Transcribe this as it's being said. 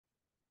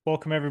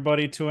Welcome,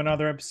 everybody, to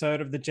another episode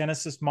of the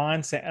Genesis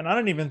Mindset. And I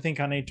don't even think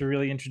I need to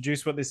really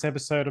introduce what this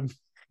episode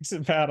is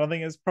about. I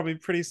think it's probably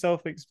pretty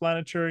self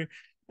explanatory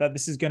that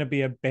this is going to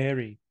be a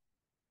very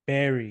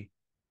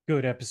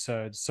good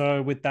episode.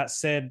 So, with that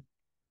said,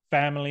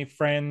 family,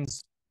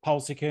 friends,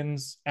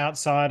 Pulsechans,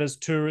 outsiders,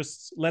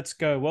 tourists, let's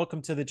go.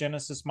 Welcome to the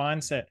Genesis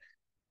Mindset.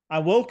 I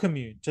welcome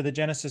you to the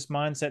Genesis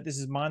Mindset. This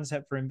is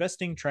mindset for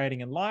investing,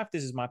 trading, and life.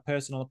 This is my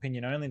personal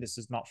opinion only. This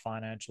is not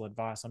financial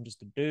advice. I'm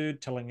just a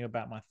dude telling you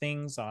about my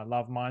things. I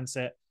love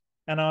mindset.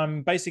 And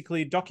I'm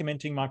basically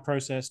documenting my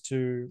process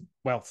to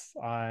wealth.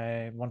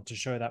 I want to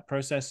show that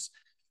process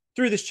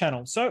through this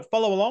channel. So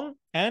follow along.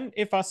 And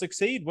if I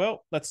succeed,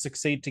 well, let's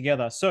succeed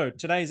together. So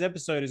today's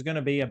episode is going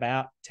to be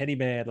about teddy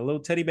bear, the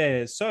little teddy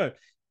bears. So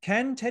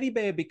can teddy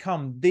bear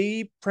become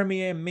the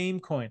premier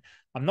meme coin?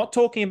 I'm not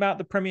talking about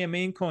the premier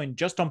meme coin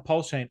just on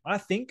Pulsechain. I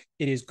think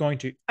it is going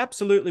to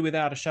absolutely,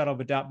 without a shadow of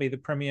a doubt, be the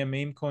premier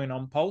meme coin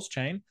on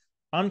Pulsechain.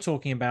 I'm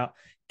talking about,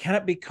 can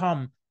it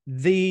become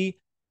the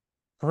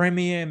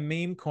premier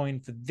meme coin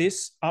for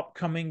this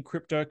upcoming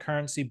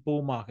cryptocurrency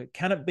bull market?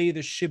 Can it be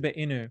the Shiba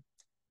Inu?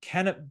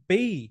 Can it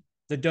be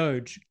the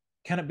DOGE?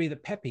 Can it be the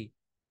PEPE?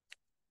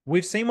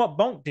 We've seen what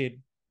BONK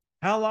did.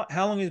 How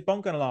long is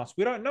BONK going to last?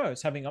 We don't know.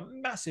 It's having a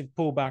massive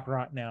pullback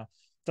right now.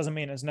 Doesn't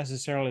mean it's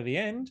necessarily the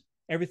end.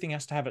 Everything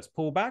has to have its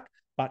pullback.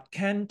 But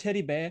can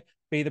teddy bear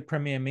be the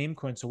premier meme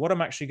coin? So what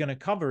I'm actually going to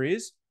cover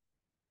is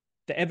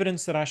the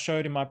evidence that I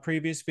showed in my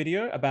previous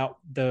video about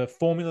the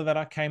formula that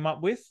I came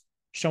up with,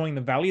 showing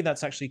the value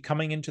that's actually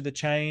coming into the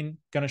chain.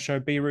 Going to show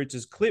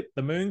B-Roots' clip,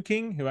 the Moon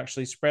King, who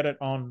actually spread it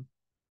on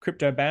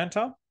crypto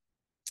Banter.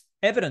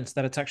 Evidence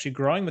that it's actually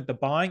growing with the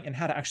buying and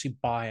how to actually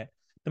buy it.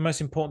 The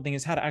most important thing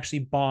is how to actually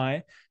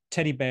buy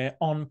teddy bear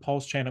on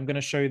Pulsechain. I'm going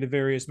to show you the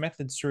various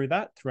methods through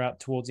that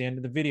towards the end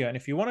of the video. And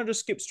if you want to just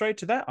skip straight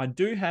to that, I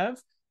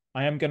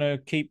am going to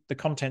keep the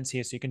contents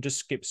here so you can just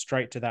skip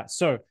straight to that.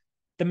 So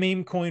the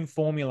meme coin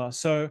formula.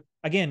 So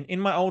again, in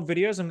my old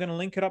videos, I'm going to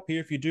link it up here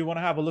if you do want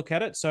to have a look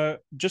at it. So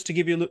just to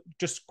give you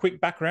just quick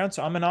background.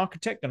 So I'm an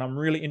architect and I'm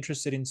really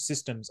interested in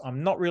systems.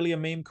 I'm not really a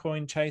meme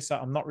coin chaser.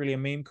 I'm not really a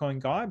meme coin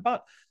guy,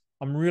 but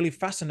I'm really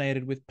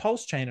fascinated with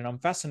Pulsechain and I'm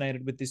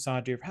fascinated with this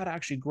idea of how to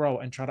actually grow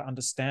and try to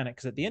understand it.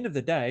 Because at the end of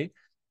the day,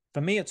 for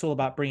me, it's all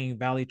about bringing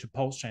value to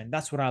Pulsechain.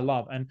 That's what I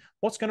love. And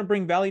what's going to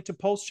bring value to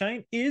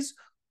Pulsechain is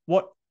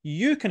what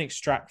you can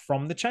extract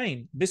from the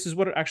chain. This is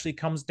what it actually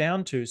comes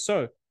down to.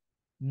 So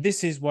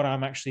this is what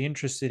I'm actually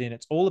interested in.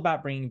 It's all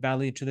about bringing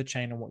value to the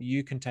chain and what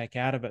you can take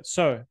out of it.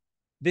 So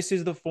this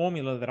is the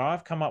formula that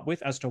I've come up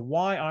with as to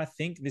why I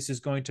think this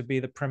is going to be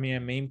the premier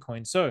meme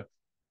coin. So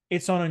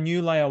it's on a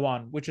new layer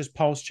one, which is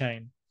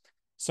Pulsechain.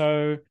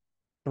 So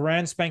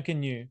brand spanking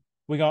new.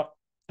 We got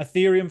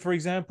Ethereum, for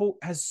example,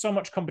 has so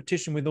much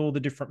competition with all the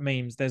different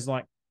memes. There's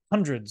like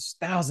hundreds,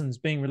 thousands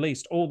being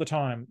released all the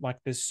time. Like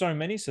there's so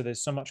many, so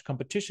there's so much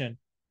competition.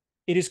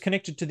 It is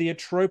connected to the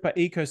Atropa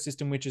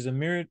ecosystem, which is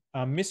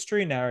a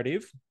mystery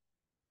narrative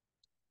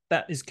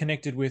that is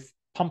connected with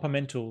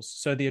pumpermentals.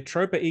 So the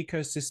Atropa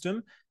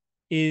ecosystem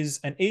is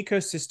an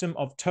ecosystem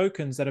of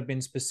tokens that have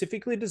been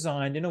specifically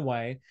designed in a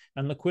way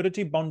and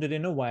liquidity bonded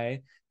in a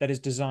way that is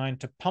designed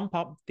to pump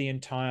up the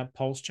entire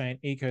Pulsechain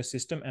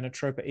ecosystem and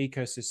Atropa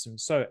ecosystem.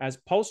 So as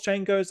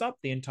Pulsechain goes up,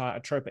 the entire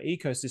Atropa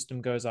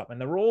ecosystem goes up,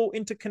 and they're all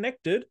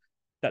interconnected,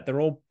 that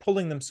they're all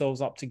pulling themselves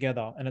up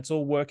together and it's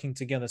all working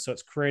together. So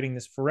it's creating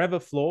this forever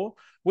floor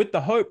with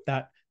the hope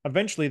that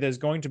eventually there's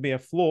going to be a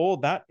floor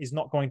that is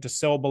not going to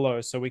sell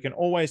below. So we can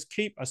always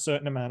keep a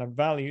certain amount of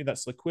value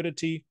that's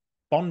liquidity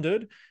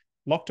bonded,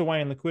 locked away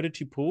in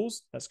liquidity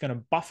pools, that's going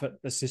to buffet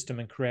the system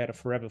and create a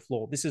forever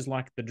floor. This is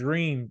like the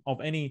dream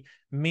of any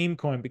meme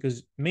coin,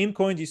 because meme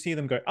coins, you see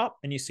them go up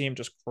and you see them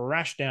just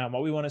crash down.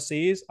 What we want to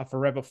see is a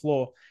forever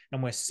floor.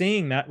 And we're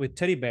seeing that with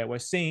teddy bear. We're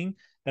seeing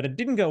that it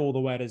didn't go all the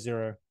way to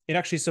zero. It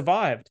actually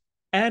survived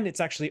and it's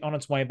actually on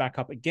its way back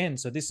up again.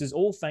 So this is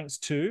all thanks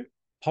to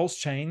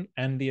Pulsechain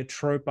and the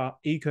Atropa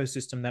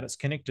ecosystem that it's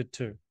connected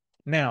to.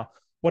 Now,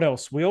 what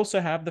else? We also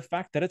have the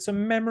fact that it's a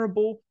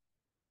memorable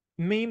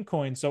meme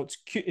coin. So it's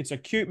cute. It's a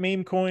cute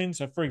meme coin.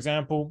 So for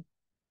example,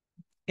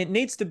 it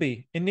needs to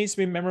be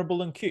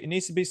memorable and cute. It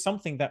needs to be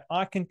something that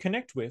I can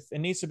connect with. It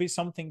needs to be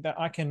something that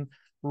I can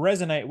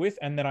resonate with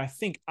and that I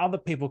think other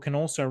people can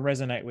also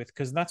resonate with,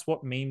 because that's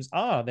what memes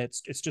are.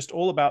 It's just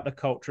all about the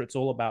culture. It's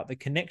all about the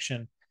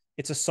connection.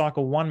 It's a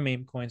cycle one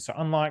meme coin. So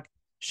unlike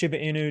Shiba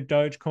Inu,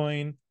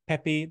 Dogecoin,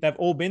 Pepe, they've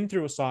all been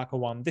through a cycle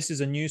one. This is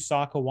a new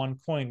cycle one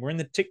coin. We're in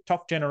the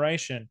TikTok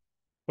generation.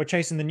 We're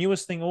chasing the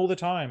newest thing all the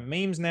time.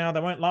 Memes now, they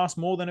won't last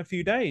more than a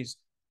few days.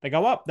 They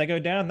go up, they go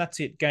down,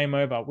 that's it, game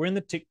over. We're in the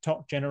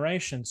TikTok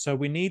generation. So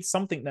we need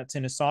something that's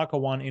in a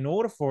cycle one in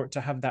order for it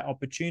to have that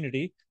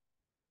opportunity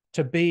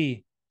to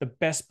be the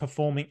best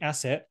performing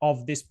asset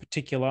of this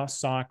particular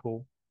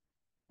cycle.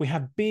 We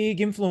have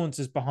big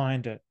influences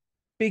behind it,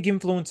 big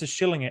influencers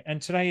shilling it.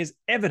 And today is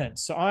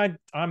evidence. So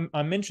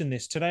I mentioned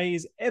this. Today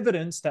is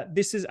evidence that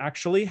this is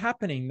actually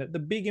happening, that the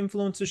big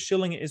influencers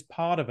shilling it is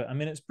part of it. I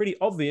mean, it's pretty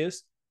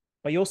obvious,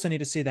 but you also need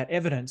to see that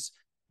evidence.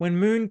 When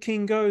Moon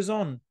King goes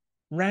on,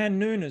 Rand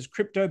Nuna's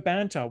crypto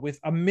banter with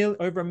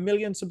over 1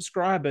 million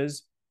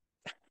subscribers,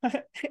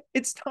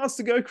 it starts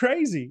to go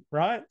crazy,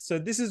 right? So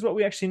this is what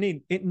we actually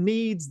need. It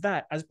needs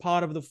that as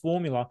part of the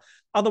formula.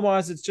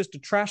 Otherwise, it's just a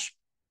trash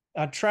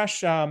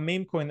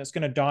meme coin that's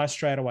going to die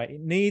straight away.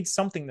 It needs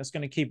something that's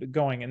going to keep it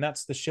going, and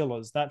that's the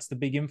shillers, that's the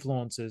big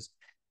influencers.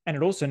 And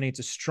it also needs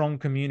a strong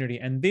community.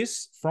 And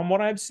this, from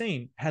what I've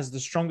seen, has the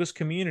strongest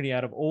community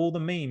out of all the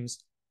memes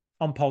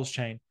on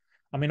Pulsechain.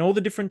 I mean, all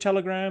the different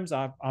telegrams,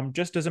 I'm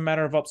just as a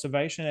matter of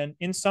observation, and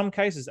in some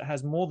cases, it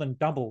has more than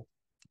double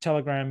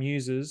Telegram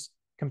users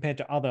compared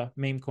to other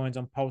meme coins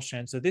on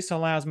Pulsechain. So this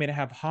allows me to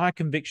have high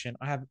conviction.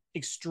 I have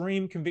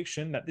extreme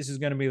conviction that this is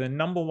going to be the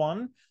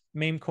 #1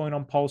 meme coin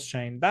on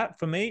Pulsechain. That,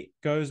 for me,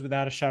 goes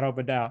without a shadow of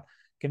a doubt.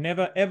 Can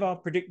never, ever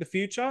predict the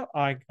future.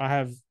 I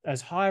have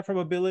as high a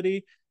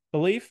probability,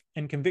 belief,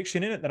 and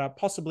conviction in it that I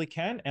possibly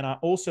can. And I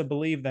also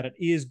believe that it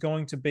is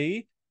going to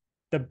be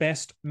the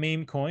best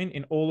meme coin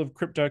in all of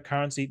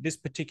cryptocurrency this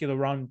particular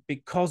run,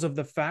 because of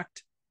the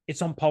fact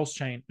it's on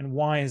Pulsechain. And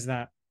why is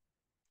that?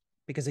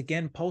 Because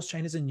again,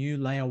 Pulsechain is a new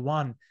layer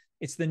 1.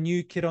 It's the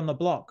new kid on the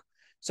block.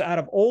 So out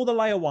of all the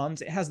layer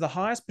 1s, it has the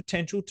highest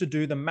potential to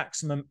do the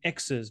maximum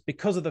X's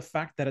because of the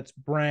fact that it's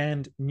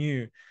brand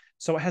new.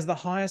 So it has the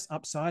highest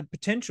upside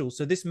potential.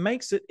 So this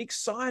makes it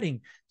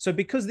exciting. So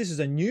because this is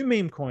a new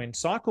meme coin,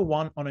 cycle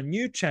 1 on a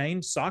new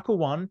chain, cycle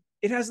 1,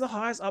 it has the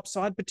highest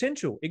upside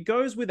potential. It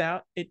goes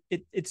without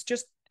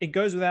it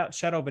goes without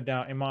shadow of a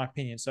doubt, in my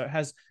opinion. So it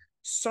has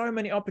so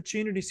many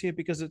opportunities here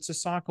because it's a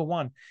cycle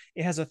 1.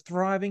 It has a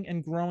thriving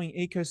and growing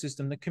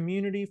ecosystem. The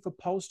community for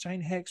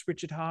Pulsechain Hex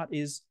Richard Heart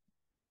is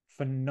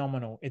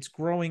phenomenal. It's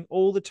growing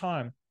all the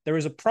time. There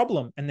is a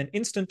problem, and then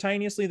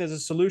instantaneously there's a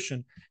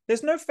solution.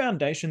 There's no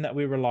foundation that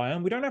we rely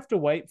on. We don't have to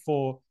wait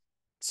for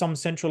some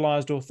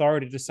centralized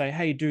authority to say,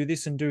 hey, do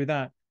this and do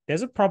that.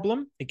 There's a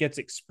problem, it gets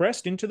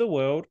expressed into the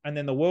world, and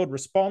then the world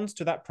responds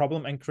to that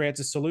problem and creates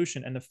a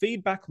solution. And the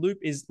feedback loop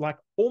is like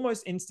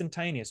almost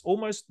instantaneous,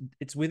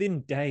 it's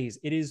within days.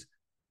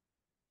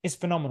 It's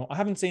phenomenal. I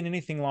haven't seen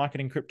anything like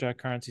it in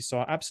cryptocurrency. So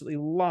I absolutely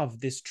love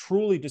this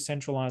truly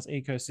decentralized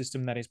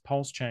ecosystem that is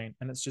Pulsechain.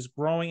 And it's just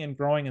growing and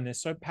growing, and they're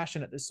so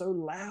passionate, they're so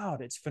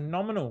loud. It's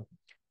phenomenal.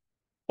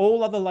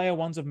 All other layer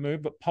 1s have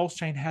moved, but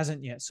Pulsechain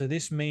hasn't yet. So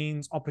this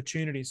means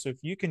opportunity. So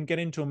if you can get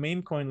into a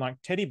meme coin like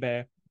Teddy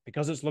Bear,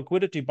 because it's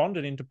liquidity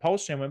bonded into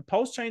Pulsechain, when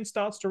Pulsechain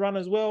starts to run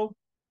as well,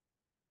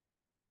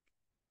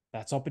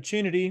 that's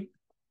opportunity.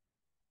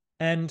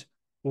 And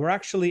we're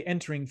actually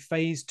entering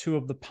phase 2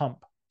 of the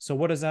pump. So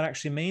what does that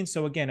actually mean?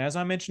 So again, as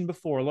I mentioned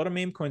before, a lot of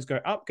meme coins go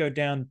up, go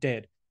down,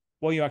 dead.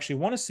 What you actually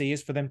want to see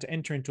is for them to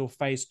enter into a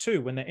phase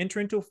 2. When they enter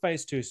into a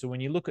phase 2, so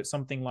when you look at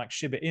something like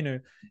SHIBA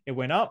INU, it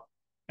went up,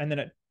 and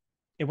then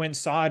it went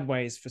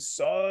sideways for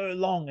so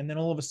long, and then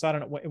all of a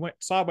sudden it went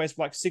sideways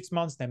for like 6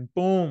 months, then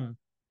boom,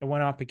 it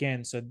went up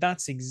again. So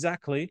that's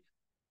exactly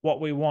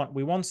what we want.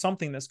 We want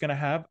something that's going to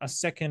have a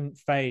second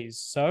phase.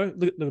 So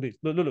look at this.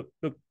 Look at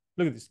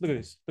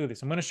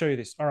this. I'm going to show you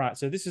this. All right.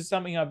 So this is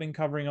something I've been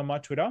covering on my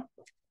Twitter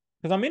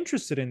because I'm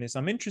interested in this.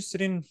 I'm interested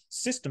in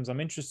systems.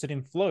 I'm interested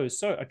in flows.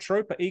 So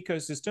Atropa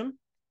ecosystem,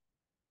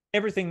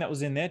 everything that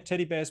was in there.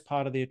 Teddy Bear is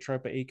part of the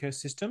Atropa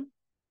ecosystem.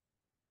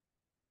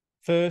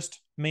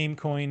 First meme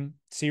coin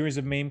series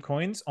of meme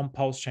coins on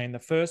Pulsechain, the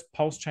first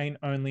Pulsechain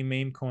only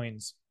meme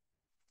coins.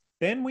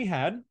 Then we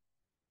had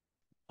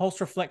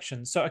Pulse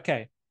Reflections. So,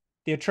 okay,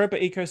 the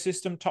Atropa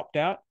ecosystem topped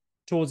out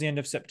towards the end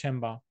of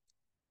September.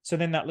 So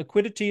then that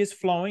liquidity is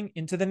flowing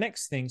into the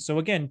next thing. So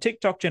again,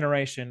 TikTok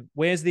generation,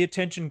 where's the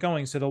attention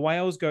going? So the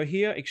whales go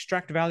here,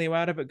 extract value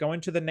out of it, go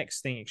into the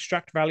next thing,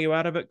 extract value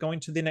out of it, go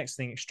into the next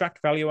thing,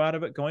 extract value out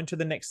of it, go into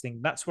the next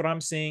thing. That's what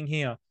I'm seeing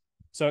here.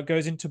 So it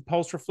goes into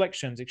Pulse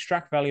Reflections,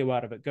 extract value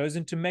out of it, goes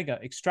into Mega,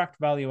 extract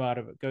value out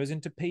of it, goes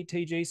into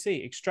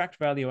PTGC, extract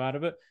value out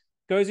of it,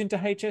 goes into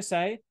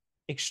HSA,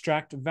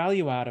 extract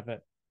value out of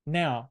it.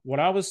 Now, what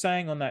I was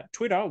saying on that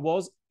Twitter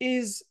was,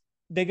 is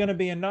there going to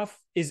be enough?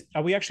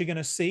 Are we actually going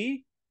to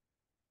see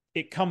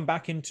it come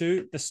back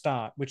into the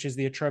start, which is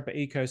the Atropa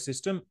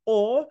ecosystem,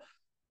 or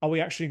are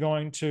we actually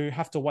going to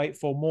have to wait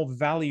for more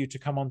value to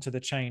come onto the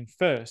chain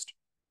first?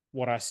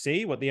 What I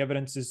see, what the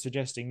evidence is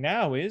suggesting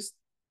now is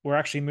we're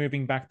actually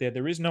moving back there.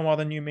 There is no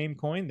other new meme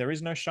coin. There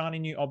is no shiny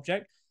new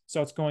object.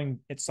 So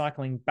it's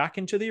cycling back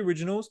into the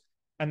originals.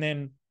 And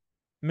then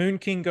Moon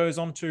King goes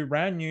on to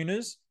Rand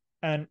Nuna's,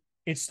 and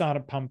it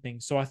started pumping.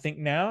 So I think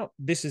now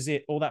this is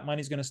it. All that money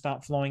is going to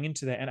start flowing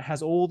into there, and it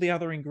has all the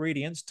other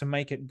ingredients to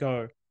make it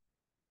go.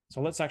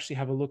 So let's actually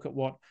have a look at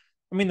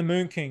the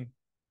Moon King,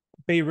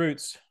 B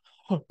Roots.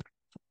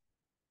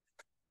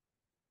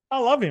 I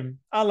love him.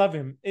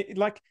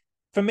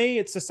 For me,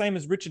 it's the same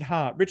as Richard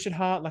Heart. Richard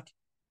Heart,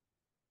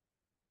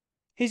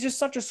 he's just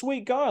such a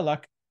sweet guy.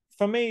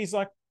 For me, he's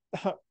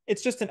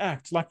it's just an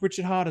act, like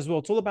Richard Heart as well.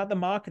 It's all about the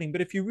marketing.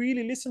 But if you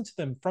really listen to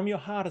them from your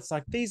heart, it's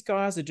like these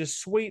guys are just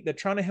sweet. They're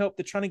trying to help.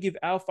 They're trying to give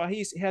alpha.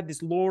 He had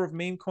this Law of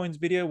Meme Coins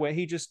video where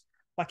he just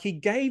he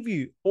gave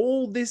you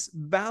all this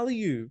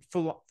value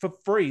for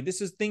free. This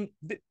is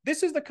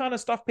the kind of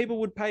stuff people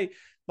would pay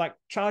like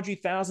charge you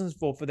thousands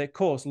for their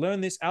course. Learn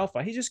this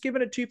alpha. He's just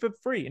giving it to you for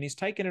free, and he's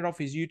taking it off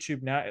his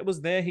YouTube now. It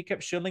was there. He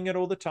kept shilling it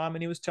all the time,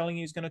 and he was telling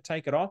you he's going to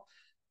take it off.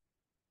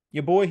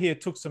 Your boy here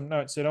took some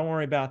notes, so don't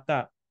worry about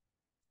that.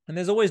 And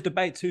there's always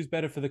debates who's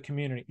better for the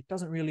community. It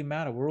doesn't really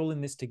matter. We're all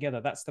in this together.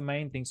 That's the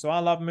main thing. So I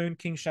love Moon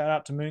King. Shout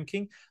out to Moon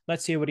King.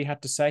 Let's hear what he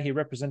had to say. He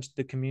represented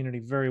the community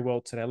very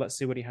well today. Let's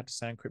see what he had to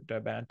say in Crypto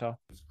Banter.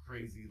 It's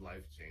crazy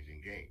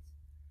life-changing gains.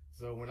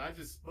 So when I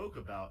just spoke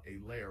about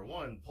a layer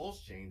one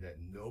pulse chain that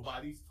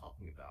nobody's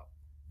talking about,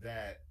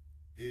 that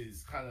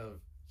is kind of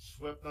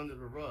swept under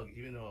the rug,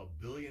 even though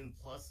 $1 billion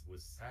plus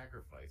was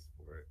sacrificed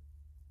for it,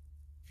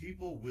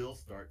 people will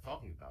start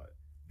talking about it.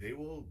 They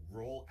will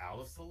roll out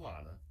of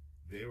Solana.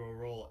 They will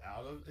roll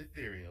out of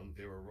Ethereum.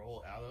 They will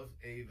roll out of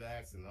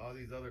AVAX and all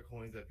these other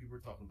coins that people are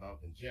talking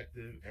about,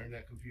 Injective,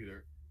 Internet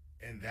Computer,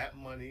 and that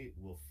money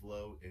will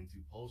flow into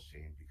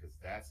Pulsechain because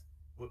that's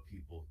what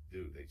people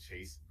do. They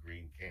chase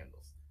green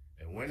candles.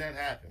 And when that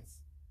happens,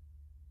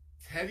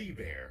 Teddy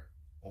Bear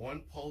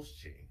on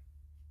Pulsechain,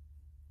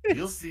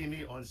 you'll see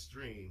me on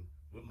stream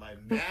with my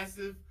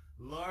massive,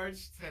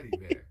 large teddy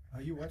bear.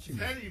 Are you watching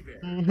Teddy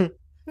Bear?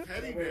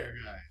 Teddy Bear,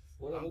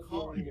 guys. I'm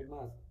calling you.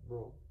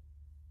 bro.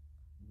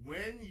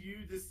 When you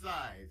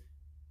decide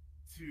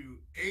to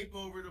ape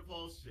over the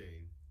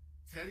Pulsechain,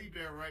 Teddy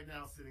Bear right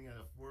now sitting at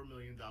a $4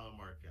 million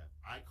market cap.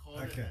 I call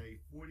it at a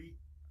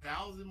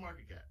 40,000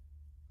 market cap.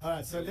 All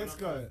right, so let's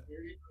go.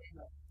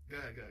 Go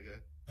ahead.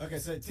 Okay,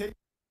 so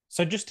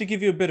So just to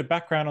give you a bit of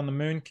background on the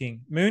Moon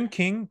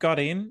King got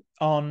in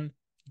on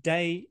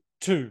day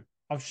 2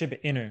 of Shiba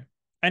Inu,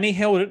 and he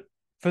held it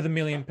for the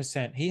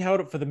 1,000,000%. He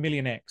held it for the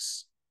million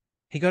X.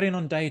 He got in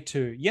on day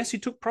 2. Yes, he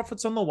took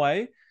profits on the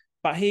way,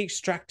 but he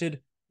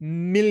extracted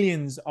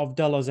millions of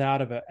dollars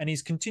out of it, and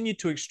he's continued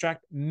to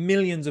extract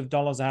millions of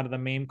dollars out of the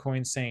meme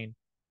coin scene.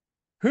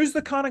 Who's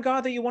the kind of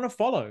guy that you want to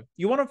follow?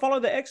 You want to follow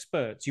the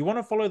experts. You want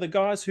to follow the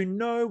guys who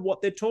know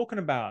what they're talking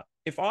about.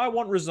 If I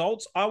want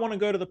results, I want to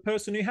go to the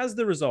person who has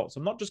the results.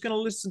 I'm not just going to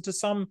listen to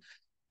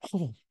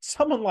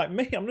someone like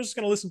me. I'm just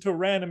going to listen to a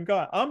random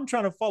guy. I'm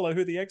trying to follow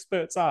who the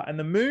experts are. And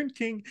the Moon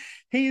King,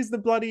 he is the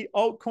bloody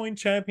altcoin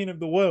champion of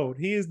the world.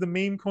 He is the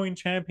meme coin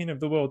champion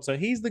of the world. So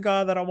he's the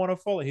guy that I want to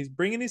follow. He's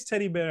bringing his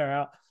teddy bear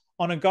out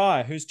on a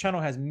guy whose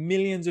channel has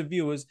millions of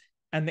viewers,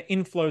 and the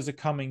inflows are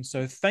coming.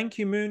 So thank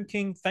you, Moon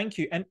King. Thank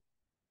you. And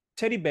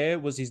Teddy Bear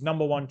was his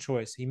 #1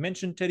 choice. He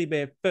mentioned Teddy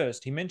Bear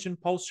first. He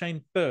mentioned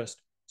Pulsechain first.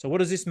 So what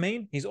does this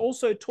mean? He's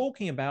also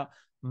talking about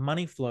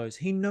money flows.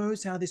 He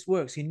knows how this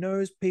works. He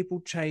knows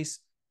people chase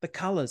the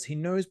colors. He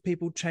knows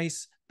people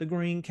chase the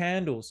green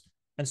candles.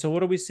 And so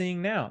what are we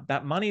seeing now?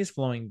 That money is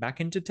flowing back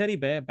into Teddy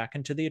Bear, back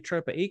into the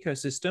Atropa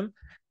ecosystem.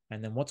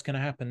 And then what's going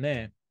to happen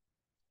there?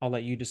 I'll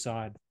let you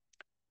decide.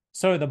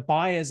 So the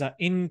buyers are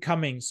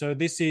incoming. So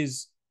this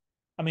is,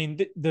 I mean,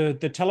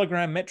 the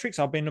Telegram metrics,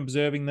 I've been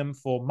observing them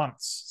for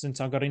months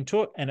since I got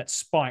into it, and it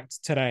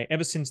spiked today.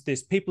 Ever since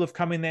this, people have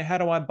come in there. How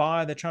do I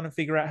buy? They're trying to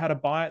figure out how to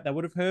buy it. They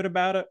would have heard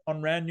about it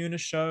on Rand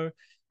Nuna's show,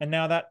 and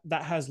now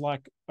that has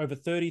like over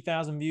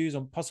 30,000 views,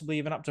 or possibly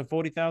even up to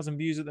 40,000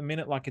 views at the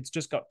minute. Like, it's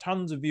just got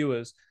tons of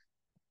viewers.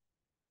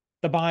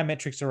 The buyer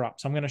metrics are up.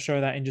 So I'm going to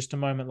show that in just a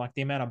moment, like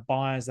the amount of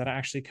buyers that are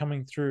actually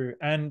coming through.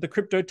 And the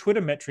crypto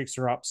Twitter metrics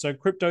are up. So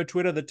crypto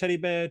Twitter, the teddy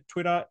bear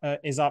Twitter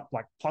is up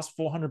like plus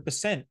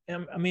 400%.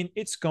 I mean,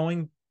 it's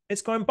going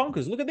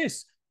bonkers. Look at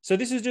this. So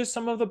this is just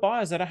some of the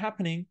buyers that are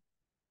happening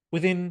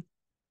within,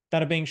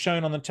 that are being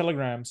shown on the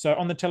Telegram. So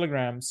on the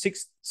Telegram,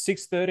 6,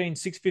 613,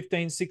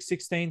 615,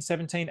 616,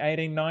 17,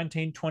 18,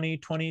 19, 20,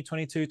 20,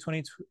 22,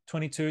 20,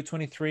 22,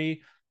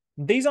 23.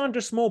 These aren't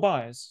just small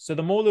buyers. So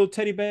the more little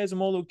teddy bears, the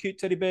more little cute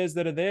teddy bears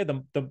that are there,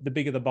 the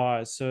bigger the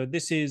buyers. So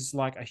this is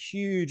like a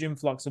huge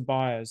influx of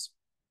buyers.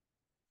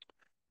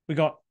 We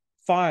got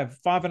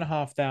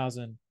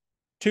 5,500,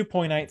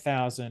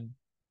 2,800,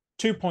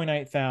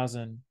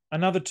 2,800,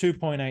 another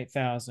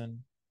 2,800,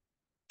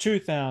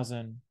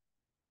 2,000,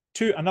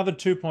 another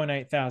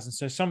 2,800.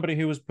 So somebody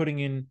who was putting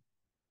in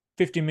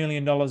 $50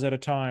 million at a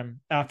time,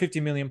 50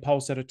 million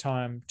pulse at a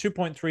time,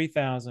 2.3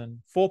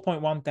 thousand,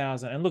 4.1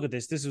 thousand. And look at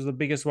this. This is the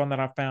biggest one that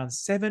I found,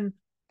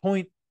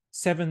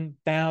 7.7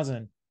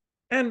 thousand.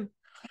 And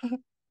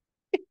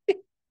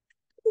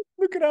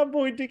look at our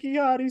boy Dickie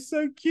Hart. He's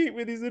so cute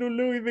with his little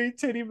Louis V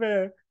teddy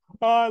bear.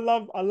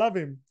 Oh, I love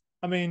him.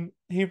 I mean,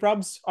 he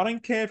rubs, I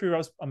don't care if he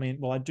rubs, I mean,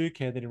 well, I do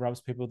care that he rubs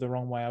people the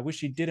wrong way. I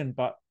wish he didn't,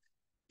 but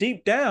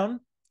deep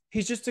down,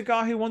 he's just a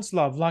guy who wants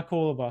love, like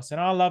all of us. And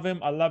I love him.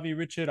 I love you,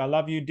 Richard. I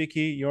love you,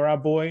 Dickie. You're our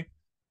boy.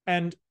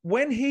 And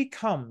when he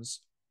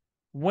comes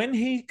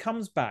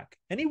back,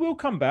 and he will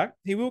come back,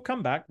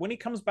 when he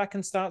comes back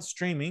and starts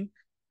streaming,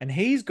 and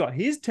he's got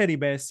his teddy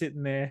bear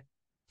sitting there,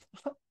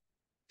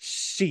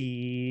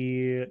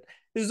 shit.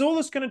 This is all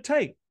it's going to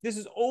take. This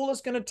is all it's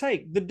going to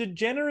take. The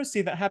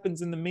degeneracy that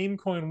happens in the meme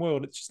coin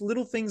world, it's just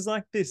little things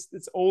like this.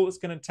 It's all it's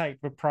going to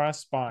take for price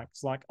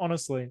spikes. Like,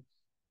 honestly.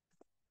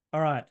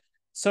 All right.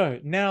 So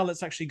now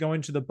let's actually go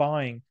into the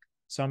buying.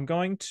 So I'm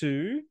going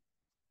to,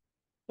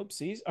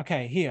 oopsies.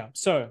 Okay, here.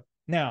 So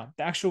now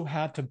the actual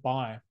how to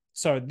buy.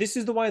 So this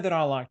is the way that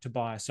I like to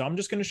buy. So I'm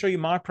just going to show you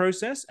my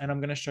process, and I'm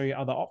going to show you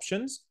other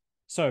options.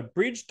 So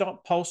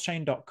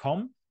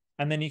bridge.pulsechain.com,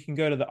 and then you can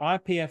go to the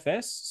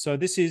IPFS. So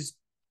this is,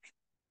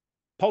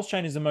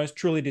 Pulsechain is the most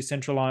truly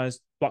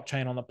decentralized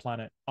blockchain on the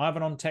planet.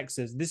 Ivan on Tech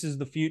says this is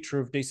the future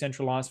of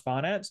decentralized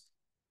finance.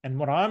 And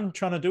what I'm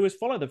trying to do is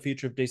follow the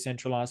future of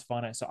decentralized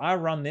finance. So I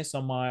run this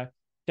on my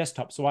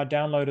desktop. So I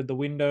downloaded the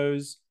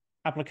Windows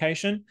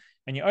application,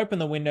 and you open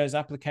the Windows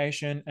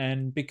application,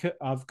 and because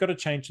I've got to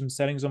change some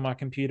settings on my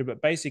computer,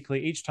 but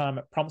basically each time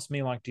it prompts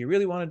me like, do you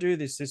really want to do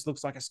this? This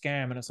looks like a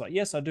scam. And it's like,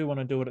 yes, I do want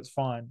to do it. It's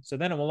fine. So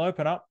then it will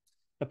open up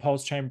the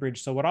Pulsechain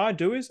bridge. So what I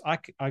do is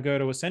I go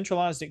to a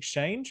centralized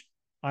exchange,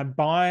 I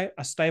buy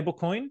a stable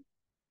coin,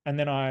 and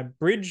then I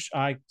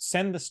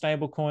send the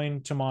stable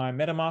coin to my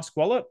MetaMask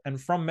wallet. And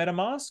from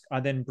MetaMask, I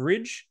then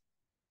bridge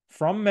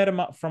from my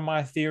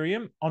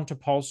Ethereum onto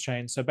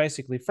Pulsechain. So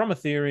basically from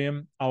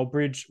Ethereum, I'll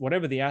bridge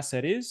whatever the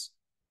asset is.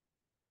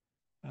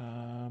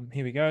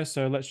 Here we go.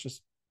 So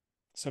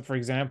for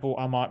example,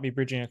 I might be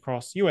bridging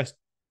across USDC,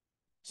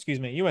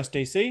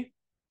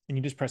 and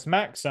you just press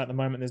max. So at the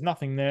moment, there's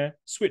nothing there.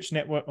 Switch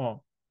network.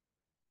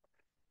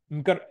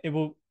 It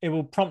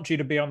will prompt you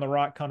to be on the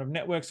right kind of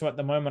network. So at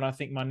the moment, I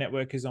think my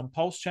network is on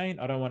Pulsechain.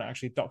 I don't want to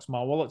actually dox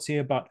my wallets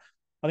here, but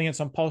I think it's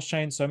on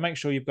Pulsechain. So make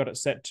sure you've got it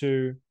set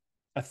to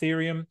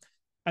Ethereum,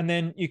 and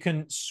then you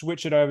can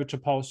switch it over to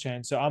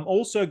Pulsechain. So I'm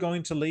also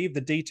going to leave the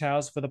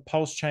details for the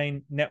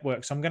Pulsechain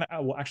network. So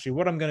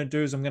what I'm going to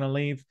do is I'm going to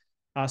leave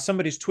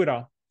somebody's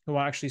Twitter who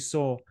I actually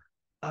saw.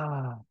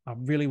 I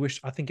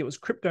think it was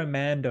Crypto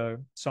Mando.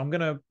 So I'm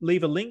going to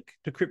leave a link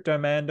to Crypto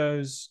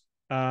Mando's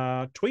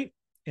tweet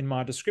in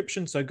my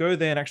description. So go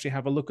there and actually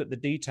have a look at the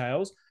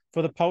details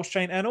for the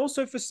Pulsechain. And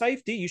also for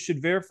safety, you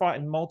should verify it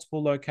in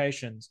multiple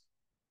locations.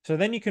 So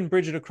then you can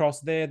bridge it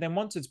across there. Then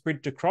once it's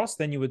bridged across,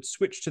 then you would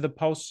switch to the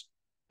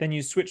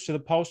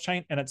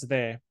Pulsechain, and it's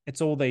there.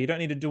 It's all there. You don't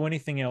need to do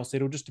anything else.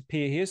 It'll just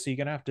appear here. So you're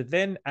going to have to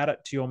then add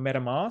it to your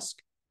MetaMask.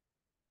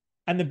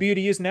 And the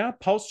beauty is now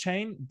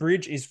Pulsechain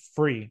bridge is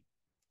free.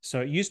 So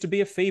it used to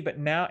be a fee, but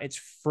now it's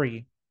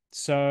free.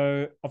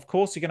 So of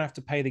course you're going to have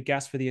to pay the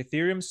gas for the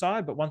Ethereum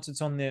side, but once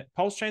it's on the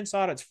Pulsechain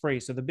side, it's free.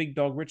 So the big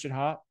dog, Richard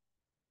Hart,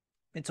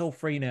 it's all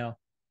free now.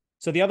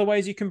 So the other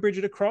ways you can bridge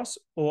it across,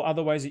 or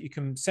other ways that you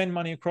can send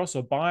money across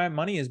or buy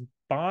money, is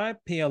buy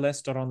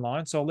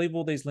pls.online. So I'll leave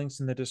all these links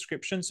in the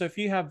description. So if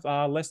you have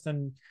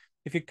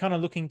if you're kind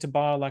of looking to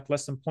buy like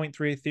less than 0.3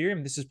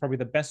 Ethereum, this is probably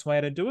the best way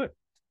to do it.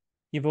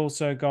 You've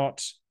also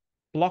got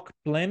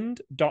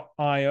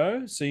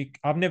blockblend.io. So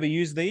I've never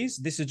used these.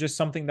 This is just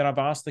something that I've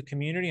asked the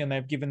community, and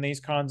they've given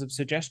these kinds of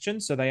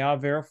suggestions. So they are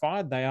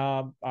verified.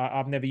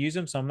 I've never used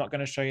them, so I'm not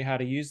going to show you how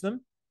to use them.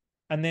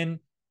 And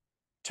then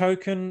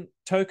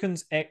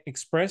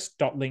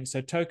tokensexpress.link.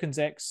 So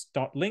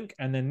tokensx.link,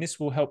 and then this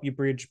will help you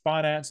bridge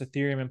Binance,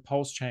 Ethereum, and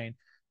Pulsechain.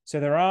 So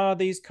there are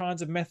these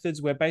kinds of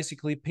methods where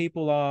basically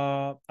people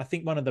are, I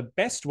think one of the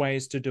best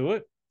ways to do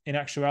it in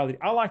actuality,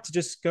 I like to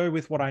just go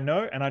with what I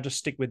know and I just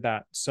stick with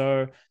that.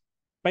 So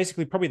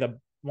basically probably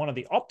one of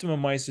the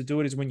optimum ways to do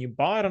it is when you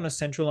buy it on a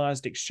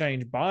centralized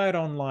exchange, buy it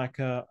on like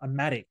a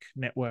Matic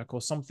network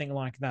or something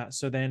like that.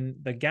 So then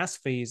the gas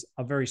fees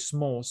are very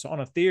small. So on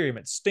Ethereum,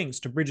 it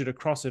stinks to bridge it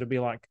across. It'll be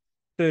like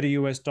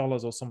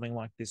 $30 or something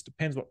like this.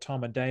 Depends what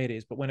time of day it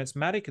is. But when it's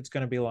Matic, it's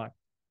going to be like,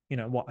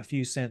 a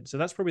few cents. So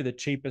that's probably the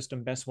cheapest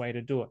and best way to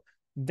do it.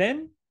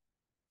 Then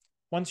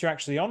once you've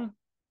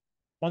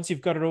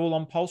got it all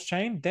on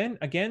Pulsechain, then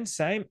again,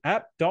 same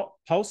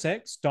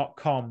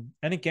app.pulsex.com.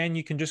 And again,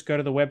 you can just go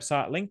to the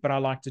website link, but I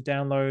like to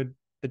download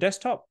the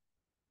desktop.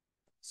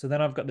 So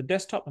then I've got the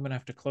desktop. I'm going to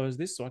have to close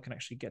this so I can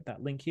actually get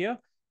that link here.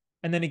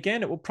 And then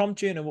again, it will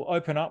prompt you and it will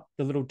open up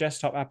the little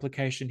desktop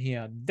application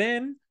here.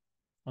 Then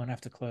I'm going to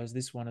have to close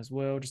this one as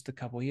well, just a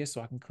couple here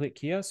so I can click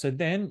here. So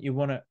then you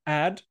want to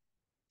add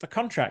the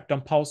contract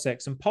on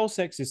Pulsex, and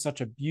Pulsex is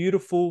such a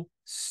beautiful,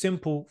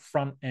 simple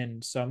front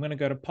end. So I'm going to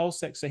go to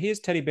Pulsex. So here's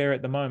Teddy Bear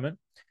at the moment.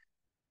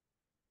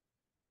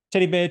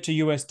 Teddy Bear to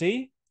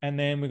USD, and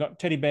then we got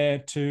Teddy Bear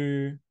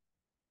to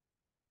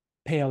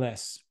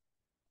PLS.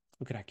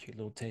 Look at that cute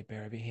little Teddy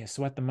Bear over here.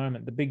 So at the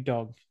moment, the big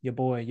dog, your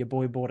boy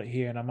bought it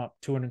here, and I'm up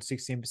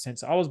 216%.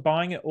 So I was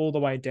buying it all the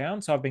way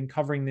down. So I've been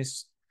covering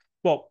this,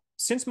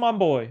 since my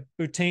boy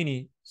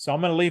Utini. So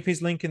I'm going to leave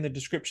his link in the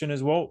description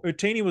as well.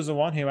 Utini was the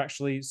one who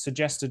actually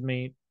suggested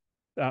Moon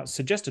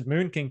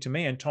King to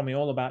me and told me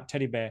all about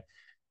Teddy Bear.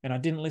 And I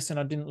didn't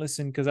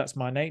listen because that's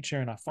my nature.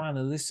 And I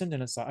finally listened,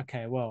 and it's like,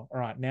 okay, well, all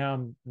right, now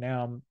I'm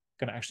going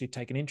to actually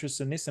take an interest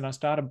in this. And I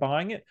started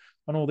buying it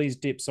on all these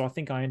dips. So I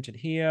think I entered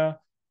here,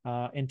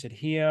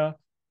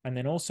 and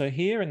then also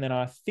here. And then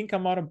I think I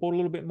might have bought a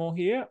little bit more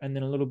here, and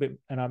then a little bit.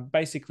 And I'm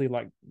basically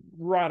like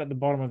right at the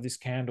bottom of this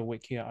candle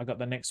wick here, I got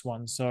the next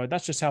one. So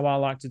that's just how I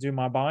like to do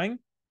my buying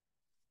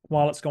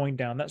while it's going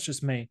down. That's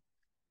just me.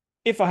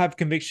 If I have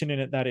conviction in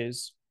it, that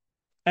is.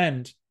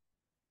 And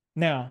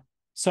now,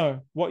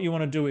 so what you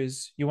want to do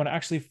is you want to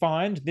actually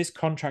find this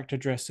contract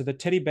address. So the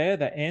teddy bear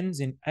that ends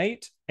in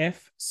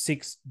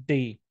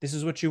 8F6D. This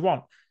is what you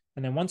want.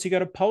 And then once you go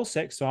to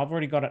Pulsex, so I've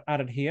already got it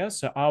added here.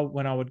 So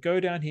when I would go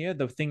down here,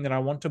 the thing that I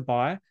want to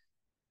buy,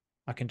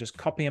 I can just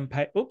copy and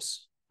paste.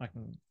 Oops,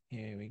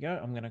 here we go.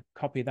 I'm going to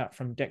copy that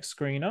from Dex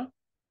Screener.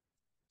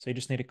 So you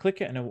just need to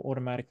click it and it will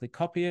automatically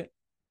copy it,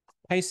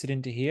 paste it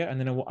into here, and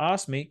then it will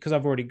ask me, because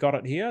I've already got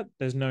it here,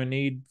 there's no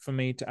need for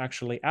me to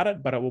actually add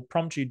it, but it will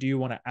prompt you, do you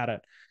want to add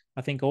it?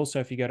 I think also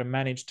if you go to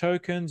manage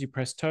tokens, you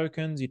press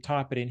tokens, you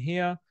type it in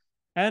here,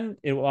 and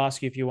it will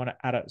ask you if you want to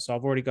add it. So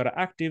I've already got it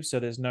active, so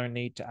there's no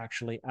need to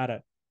actually add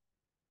it.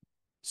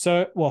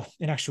 So, well,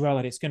 in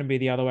actuality, it's going to be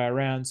the other way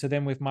around. So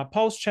then with my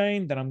Pulse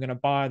chain, then I'm going to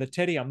buy the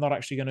Teddy. I'm not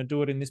actually going to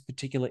do it in this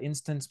particular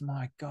instance.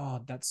 My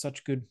God, that's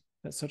such good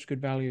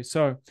value.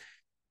 So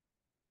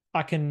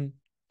I can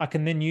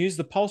then use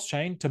the Pulse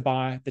chain to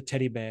buy the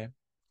teddy bear.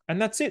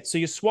 And that's it. So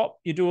you swap,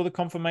 you do all the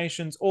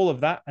confirmations, all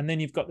of that, and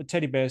then you've got the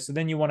teddy bear. So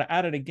then you want to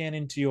add it again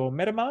into your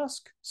MetaMask.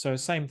 So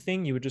same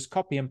thing, you would just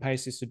copy and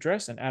paste this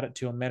address and add it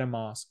to your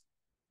MetaMask.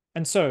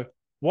 And so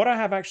what I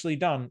have actually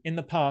done in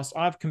the past,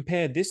 I've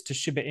compared this to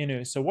Shiba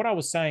Inu. So what I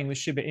was saying with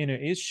Shiba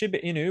Inu is Shiba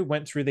Inu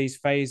went through these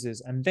phases,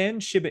 and then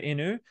Shiba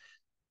Inu,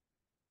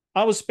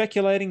 I was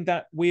speculating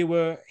that we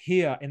were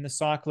here in the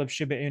cycle of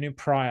Shiba Inu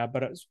prior,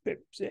 but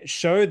it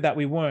showed that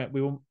we weren't.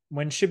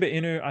 When Shiba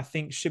Inu, I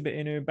think Shiba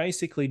Inu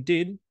basically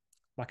did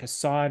like a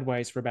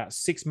sideways for about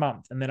 6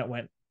 months, and then it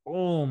went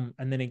boom,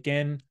 and then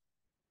again,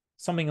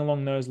 something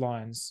along those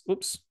lines.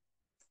 Oops.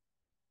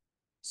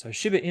 So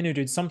Shiba Inu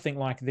did something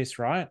like this,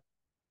 right?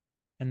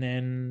 And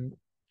then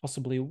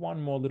possibly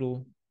one more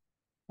little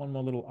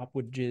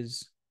upward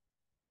jizz.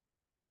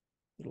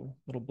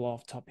 Little blow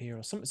off top here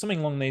or something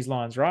along these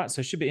lines, right?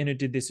 So Shiba Inu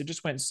did this. It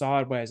just went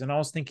sideways. And I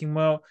was thinking,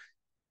 well,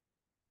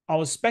 I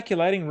was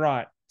speculating,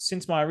 right,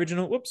 since my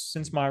original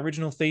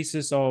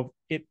thesis of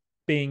it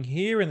being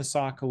here in the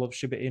cycle of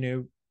Shiba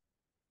Inu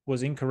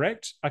was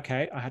incorrect,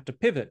 okay, I had to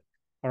pivot.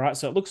 All right,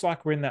 so it looks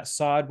like we're in that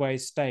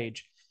sideways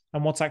stage.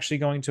 And what's actually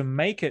going to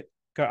make it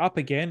go up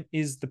again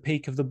is the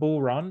peak of the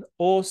bull run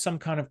or some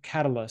kind of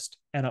catalyst.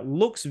 And it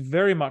looks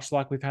very much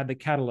like we've had the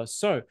catalyst.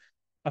 So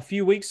a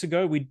few weeks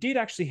ago, we did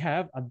actually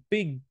have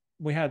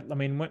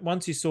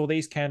once you saw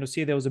these candles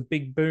here, there was a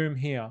big boom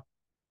here.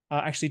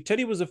 Actually,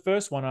 Teddy was the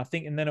first one, I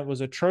think, and then it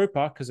was a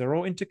Tropa because they're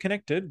all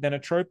interconnected. Then a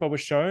Tropa was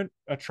shown.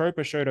 A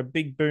Tropa showed a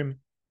big boom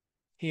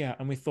here,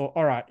 and we thought,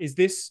 all right, is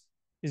this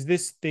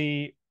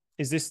the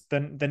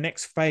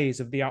next phase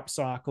of the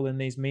upcycle in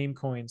these meme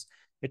coins?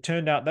 It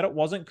turned out that it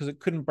wasn't because it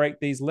couldn't break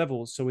these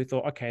levels. So we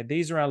thought, okay,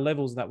 these are our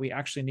levels that we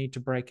actually need to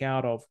break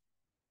out of.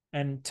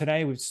 And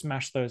today we've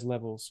smashed those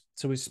levels.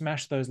 So we've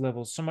smashed those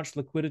levels. So much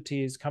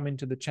liquidity has come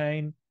into the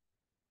chain.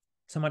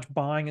 So much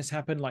buying has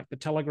happened. Like the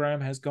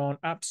Telegram has gone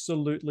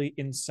absolutely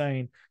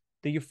insane.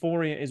 The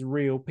euphoria is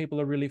real.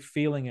 People are really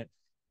feeling it.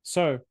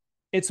 So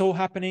it's all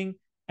happening.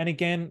 And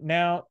again,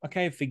 now,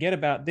 okay, forget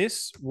about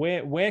this.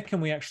 Where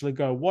can we actually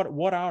go?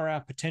 What are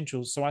our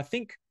potentials? So I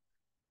think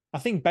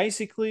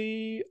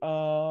basically,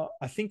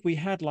 I think we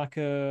had like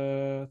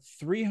a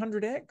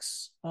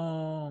 300x.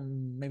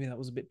 Maybe that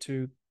was a bit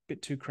too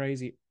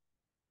crazy.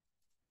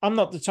 I'm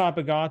not the type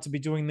of guy to be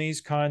doing these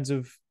kinds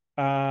of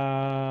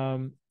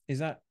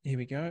here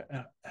we go.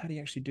 How do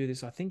you actually do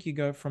this? I think you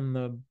go from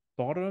the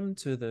bottom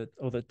to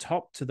the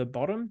top to the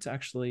bottom to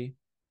actually,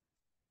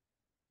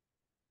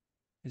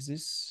 is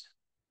this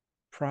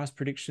price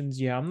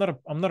predictions? Yeah, I'm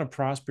not a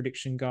price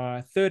prediction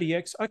guy.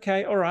 30x.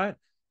 Okay, all right.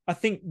 I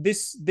think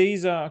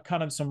these are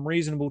kind of some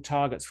reasonable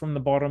targets from the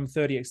bottom.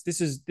 30x.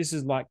 This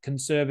is like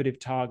conservative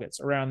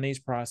targets around these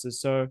prices.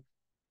 So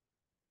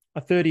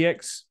a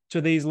 30x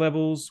to these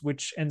levels,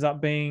 which ends up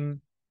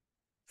being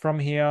from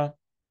here,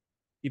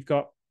 you've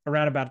got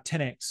around about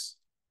 10x.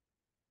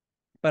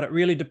 But it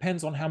really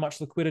depends on how much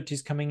liquidity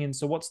is coming in.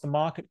 So what's the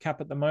market cap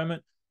at the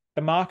moment?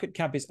 The market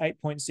cap is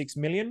 8.6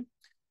 million.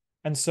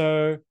 And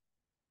so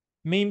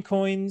meme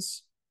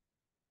coins,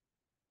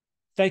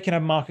 they can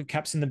have market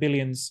caps in the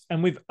billions.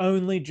 And we've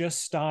only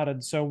just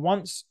started. So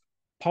once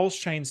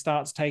Pulsechain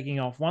starts taking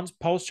off, once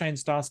Pulsechain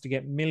starts to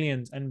get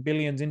millions and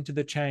billions into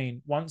the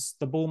chain, once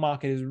the bull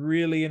market is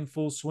really in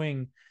full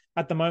swing,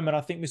 at the moment,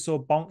 I think we saw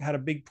Bonk had a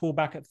big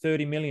pullback at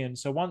 30 million.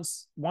 So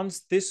once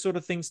this sort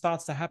of thing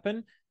starts to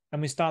happen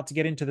and we start to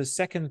get into the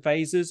second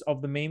phases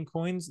of the meme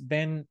coins,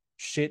 then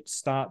shit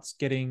starts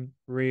getting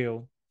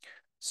real.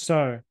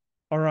 So,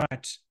 all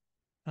right.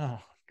 Oh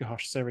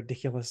gosh, so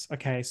ridiculous.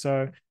 Okay,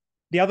 so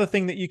the other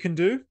thing that you can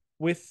do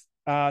with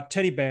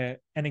Teddy Bear,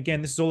 and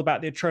again, this is all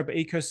about the Atropa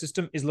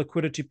ecosystem, is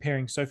liquidity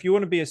pairing. So if you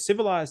want to be a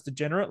civilized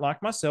degenerate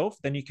like myself,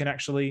 then you can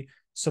actually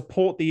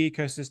support the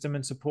ecosystem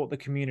and support the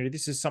community.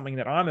 This is something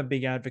that I'm a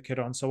big advocate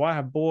on. So I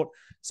have bought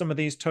some of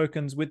these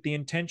tokens with the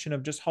intention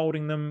of just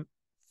holding them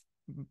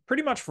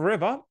pretty much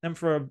forever, and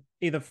for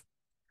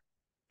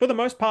the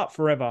most part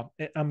forever.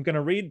 I'm going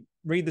to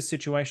read the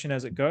situation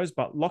as it goes,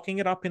 but locking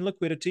it up in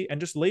liquidity and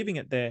just leaving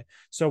it there.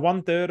 So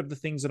 1/3 of the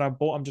things that I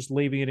bought, I'm just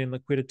leaving it in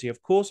liquidity.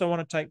 Of course, I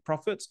want to take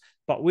profits,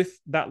 but with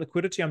that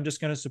liquidity, I'm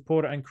just going to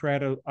support it and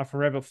create a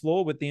forever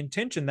floor with the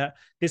intention that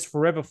this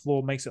forever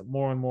floor makes it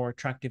more and more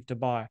attractive to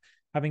buy.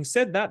 Having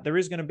said that, there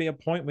is going to be a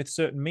point with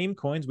certain meme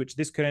coins, which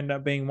this could end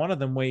up being one of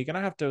them, where you're going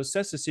to have to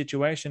assess the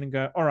situation and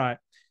go, all right,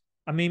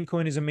 a meme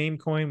coin is a meme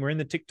coin. We're in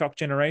the TikTok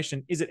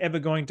generation. Is it ever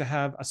going to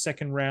have a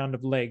second round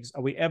of legs?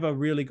 Are we ever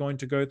really going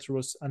to go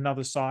through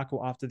another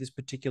cycle after this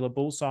particular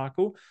bull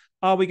cycle?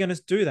 Are we going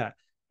to do that?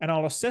 And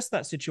I'll assess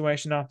that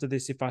situation after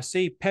this. If I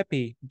see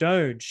PEPE,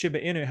 DOGE,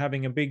 SHIBA INU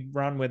having a big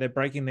run where they're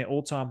breaking their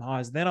all-time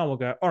highs, then I will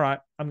go, all right,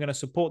 I'm going to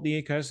support the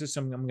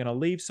ecosystem. I'm going to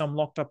leave some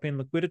locked up in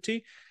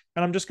liquidity.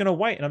 And I'm just going to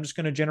wait and I'm just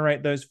going to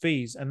generate those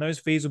fees. And those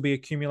fees will be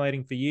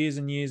accumulating for years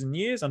and years and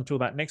years until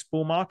that next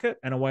bull market.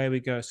 And away we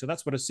go. So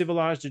that's what a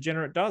civilized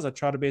degenerate does. I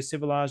try to be a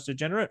civilized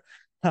degenerate,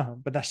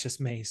 but that's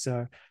just me.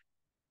 So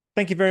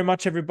thank you very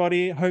much,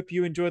 everybody. Hope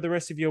you enjoy the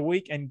rest of your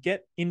week and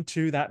get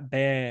into that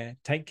bear.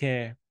 Take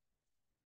care.